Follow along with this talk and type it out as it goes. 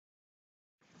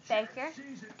Baker,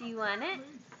 do you want it?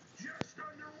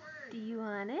 Do you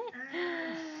want it?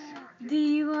 Do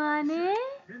you want it?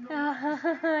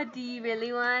 Do you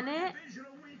really want it?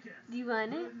 Do you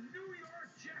want it?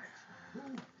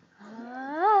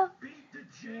 Oh,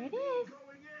 here it is.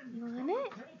 You want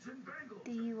it?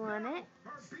 Do you want it?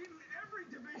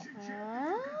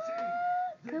 Oh,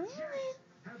 come on.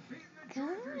 Come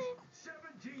on.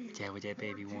 Is that what that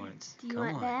baby wants? Do you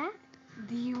want that?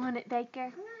 Do you want it,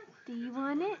 Baker? Do you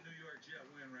want it?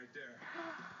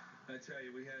 I tell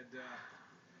you, we had,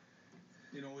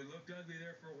 we looked ugly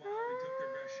there for a while. We took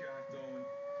their best shot, though.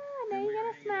 Now you got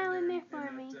a smile in there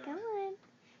for me. Come on.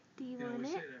 Do you want we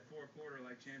it? say that fourth quarter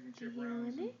like championship Do you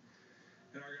rounds. want it?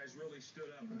 And our guys really stood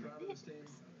up. I'm proud of this team,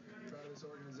 proud of this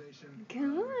organization.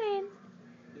 Come on.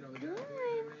 Come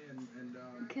on.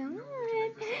 Come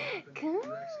on. Come on.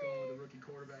 With a rookie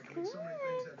quarterback. I mean, so many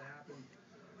things had to happen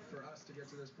for us to get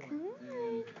to this point. Come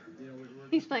on. We're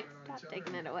He's like, stop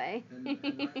taking it away.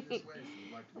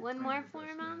 One more for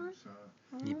her, Mama?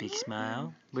 Your big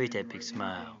smile? Where's that big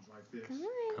smile? Come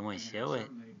on. Come on, show it.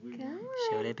 Come on.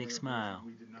 Show that big smile.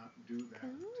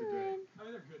 Come on.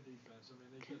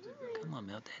 Come on,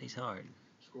 melt Daddy's heart.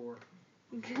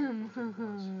 Come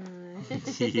on.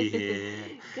 Yeah.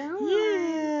 Come on.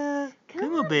 Yeah.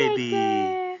 Come on, baby.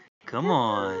 Baker. Come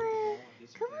on.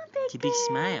 Come on, Baker. Your big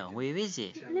smile. Where is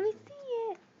it? Let me see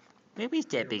it. Where is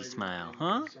that big smile,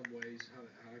 huh?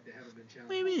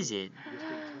 Where is it?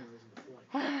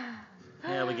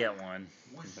 Yeah, we got one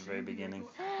at the very beginning.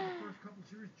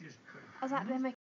 I was like,